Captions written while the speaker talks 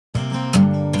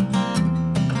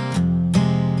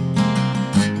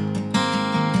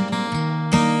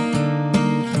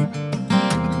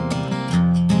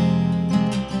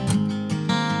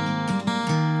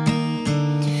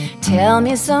Tell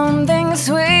me something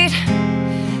sweet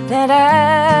that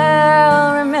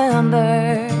I'll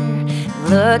remember.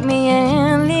 Look me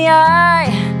in the eye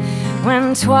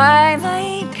when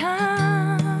twilight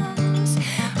comes.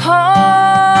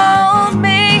 Hold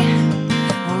me,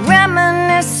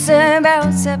 reminisce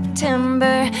about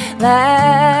September,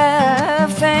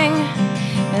 laughing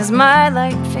as my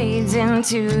light fades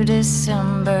into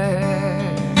December.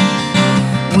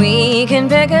 We can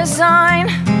pick a sign,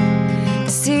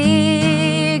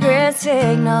 secret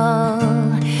signal,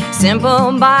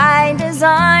 simple by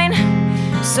design,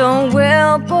 so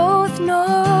we'll both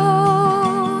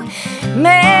know.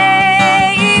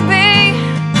 Maybe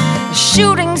a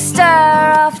shooting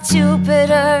star off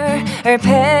Jupiter, or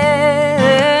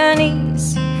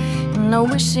pennies in a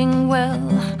wishing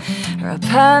well, or a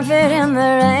puppet in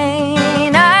the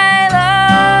rain. I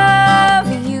love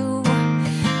you,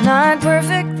 not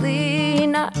perfectly,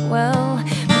 not well,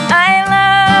 but I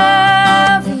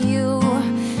love you,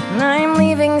 and I'm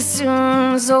leaving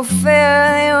soon, so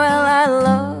fairly well. I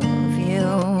love you,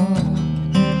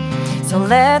 so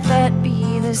let that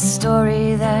be the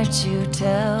story that you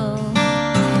tell.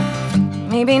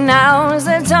 Maybe now's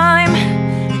the time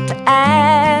to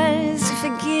ask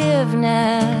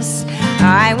forgiveness.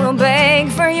 I will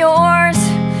beg for yours,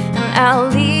 and I'll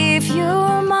leave you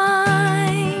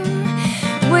mine.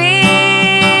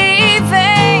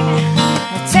 Weaving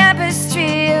a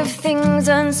tapestry of things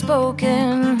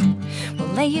unspoken,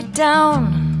 we'll lay it down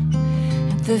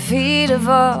at the feet of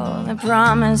all the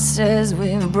promises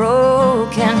we've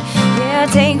broken. Yeah,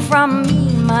 take from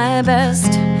me my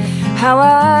best, how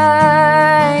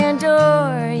I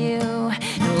adore you,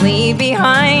 and leave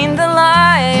behind the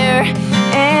liar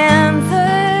and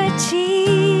the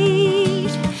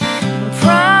cheat.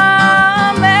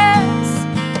 Promise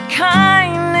that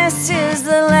kindness is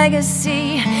the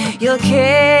legacy you'll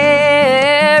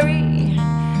carry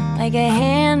like a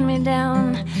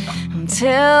hand-me-down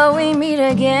until we meet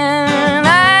again.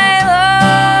 I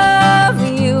love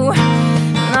you,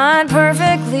 not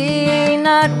perfectly,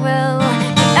 not well,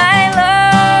 but I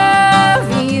love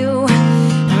you,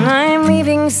 and I'm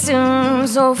leaving soon,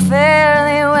 so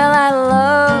fairly well. I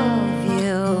love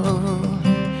you,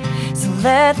 so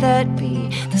let that be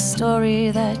the story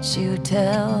that you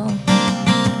tell.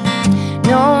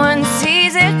 No one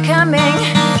sees it coming,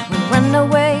 we run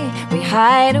away, we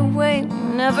hide away, we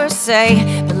never say,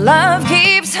 but love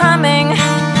keeps humming.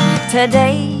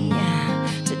 Today,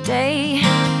 today,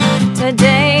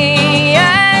 today,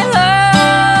 I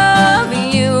love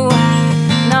you,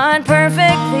 not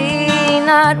perfectly,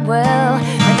 not well,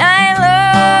 but I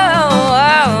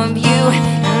love you,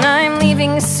 and I'm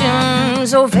leaving soon,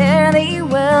 so fairly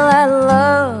well. I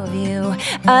love you,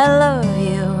 I love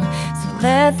you, so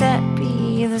let that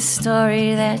be the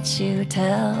story that you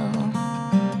tell.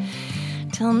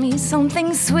 Tell me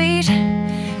something sweet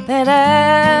that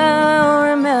I'll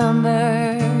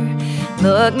remember.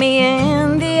 Look me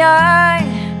in the eye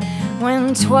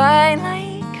when twilight